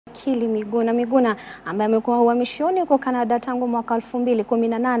Wakili Miguna Miguna ambaye amekuwa uhamishoni huko Canada tangu mwaka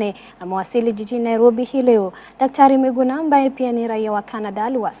 2018 amewasili jijini Nairobi hii leo. Daktari Miguna ambaye pia ni raia wa Canada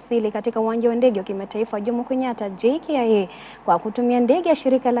aliwasili katika uwanja wa ndege wa kimataifa Jomo Kenyatta JKIA kwa kutumia ndege ya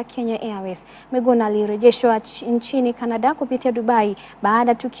shirika la Kenya Airways. Miguna alirejeshwa nchini Canada kupitia Dubai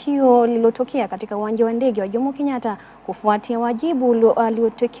baada tukio lililotokea katika uwanja wa ndege wa Jomo Kenyatta kufuatia wajibu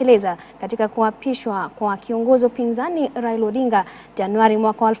aliotekeleza katika kuapishwa kwa kiongozi upinzani Raila Odinga Januari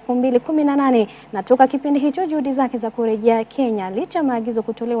mwaka 2018, na toka kipindi hicho juhudi zake za kurejea Kenya licha maagizo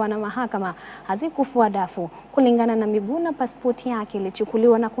kutolewa na mahakama hazikufua dafu. Kulingana na Miguna, pasipoti yake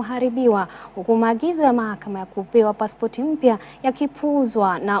ilichukuliwa na kuharibiwa, huku maagizo ya mahakama ya kupewa pasipoti mpya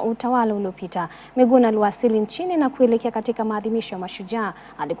yakipuuzwa na utawala uliopita. Miguna aliwasili nchini na kuelekea katika maadhimisho ya Mashujaa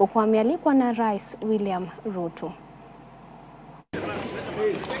alikokuwa amealikwa na Rais William Ruto.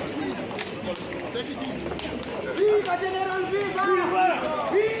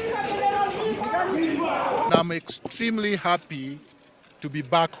 I'm extremely happy to be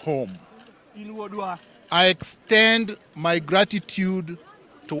back home. I extend my gratitude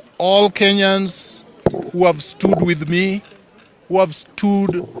to all Kenyans who have stood with me, who have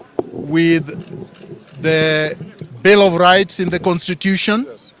stood with the Bill of Rights in the Constitution,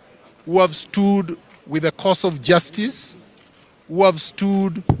 who have stood with the cause of justice, who have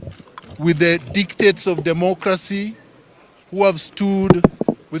stood with the dictates of democracy, who have stood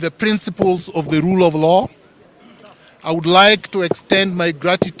with the principles of the rule of law. I would like to extend my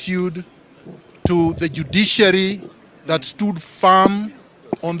gratitude to the judiciary that stood firm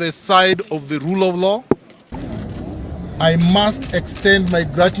on the side of the rule of law. I must extend my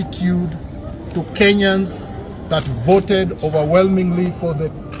gratitude to Kenyans that voted overwhelmingly for the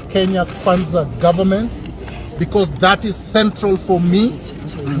Kenya Kwanza government, because that is central for me.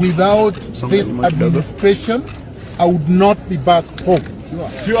 Without this administration, I would not be back home.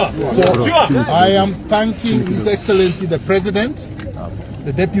 So I am thanking His Excellency the President,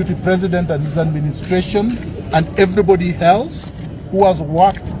 the Deputy President and his administration, and everybody else who has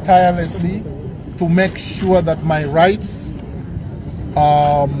worked tirelessly to make sure that my rights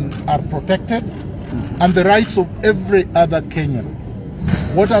are protected and the rights of every other Kenyan.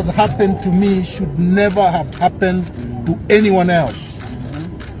 What has happened to me should never have happened to anyone else.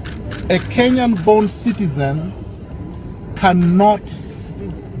 A Kenyan-born citizen cannot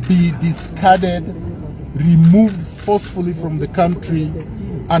be discarded, removed forcefully from the country,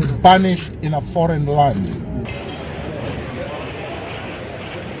 and banished in a foreign land.